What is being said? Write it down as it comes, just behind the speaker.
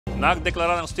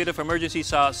Nagdeklara ng state of emergency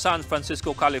sa San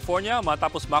Francisco, California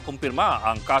matapos makumpirma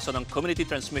ang kaso ng community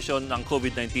transmission ng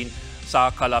COVID-19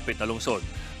 sa kalapit na lungsod.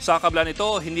 Sa kabila nito,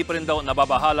 hindi pa rin daw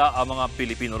nababahala ang mga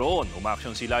Pilipino roon.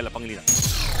 Umaaksyon si Laila Pangilinan.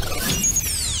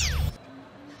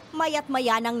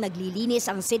 Mayat-maya nang naglilinis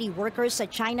ang city workers sa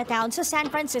Chinatown sa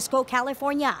San Francisco,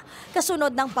 California,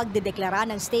 kasunod ng pagdedeklara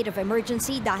ng state of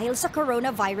emergency dahil sa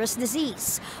coronavirus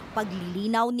disease.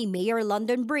 Paglilinaw ni Mayor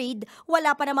London Breed,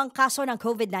 wala pa namang kaso ng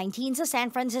COVID-19 sa San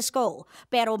Francisco,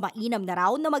 pero mainam na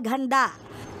raw na maghanda.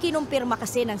 Kinumpirma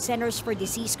kasi ng Centers for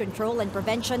Disease Control and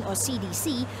Prevention o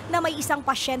CDC na may isang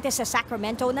pasyente sa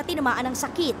Sacramento na tinamaan ng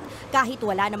sakit kahit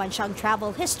wala naman siyang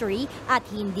travel history at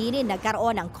hindi rin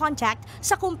nagkaroon ng contact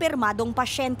sa kumpirmadong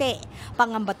pasyente.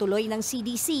 Pangamba tuloy ng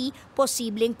CDC,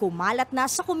 posibleng kumalat na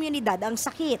sa komunidad ang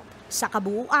sakit. Sa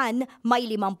kabuuan, may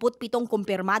 57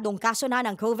 kumpirmadong kaso na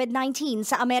ng COVID-19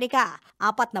 sa Amerika.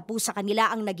 4 na po sa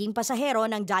kanila ang naging pasahero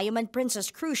ng Diamond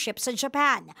Princess cruise ship sa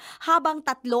Japan, habang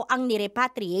 3 ang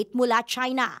nirepatriate mula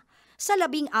China. Sa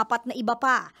 14 na iba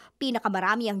pa,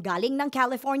 pinakamarami ang galing ng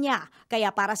California. Kaya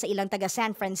para sa ilang taga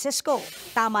San Francisco,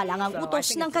 tama lang ang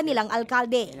utos ng kanilang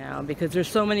alkalde. Because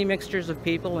there's so many mixtures of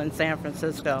people in San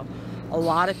Francisco. A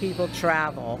lot of people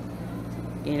travel,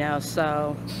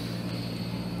 so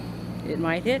it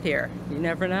might hit here. You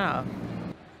never know.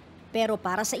 Pero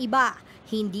para sa iba,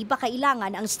 hindi pa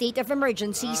kailangan ang state of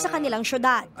emergency sa kanilang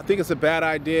syudad. I think it's a bad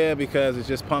idea because it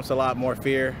just pumps a lot more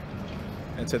fear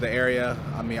into the area.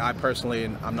 I personally,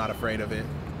 I'm not afraid of it.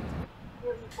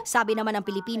 Sabi naman ng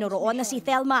Pilipino roon na si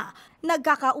Thelma,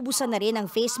 nagkakaubusan na rin ng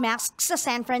face mask sa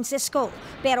San Francisco.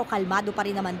 Pero kalmado pa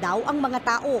rin naman daw ang mga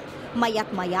tao.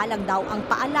 Mayat-maya lang daw ang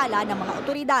paalala ng mga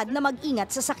otoridad na mag-ingat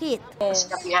sa sakit.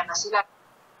 Sinabihan na sila,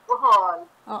 buhol,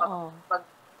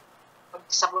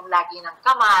 magsabon lagi ng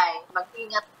kamay,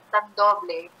 mag-ingat ng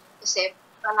doble kasi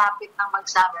malapit ng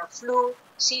mag-summer flu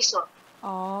season.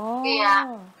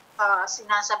 Kaya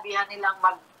sinasabihan nilang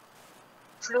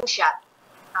mag-flu shot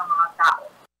ng mga tao.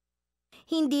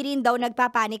 Hindi rin daw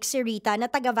nagpapanik si Rita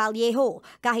na taga Vallejo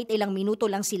kahit ilang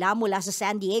minuto lang sila mula sa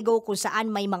San Diego kung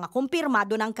saan may mga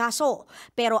kumpirmado ng kaso.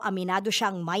 Pero aminado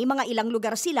siyang may mga ilang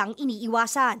lugar silang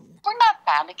iniiwasan. We're not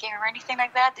panicking or anything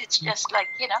like that. It's just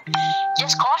like,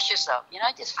 just cautious though.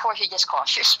 Just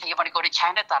cautious. You want to go to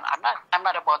Chinatown? I'm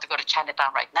not about to go to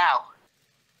Chinatown right now.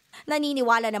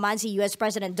 Naniniwala naman si US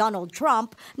President Donald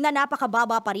Trump na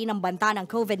napakababa pa rin ang banta ng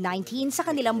COVID-19 sa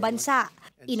kanilang bansa.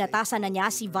 Inatasan na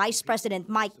niya si Vice President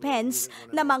Mike Pence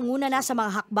na manguna na sa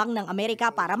mga hakbang ng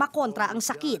Amerika para makontra ang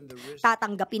sakit.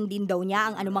 Tatanggapin din daw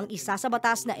niya ang anumang isa sa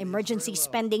batas na emergency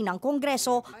spending ng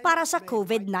Kongreso para sa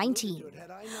COVID-19.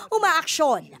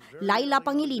 Umaaksyon, Laila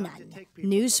Pangilinan,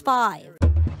 News 5.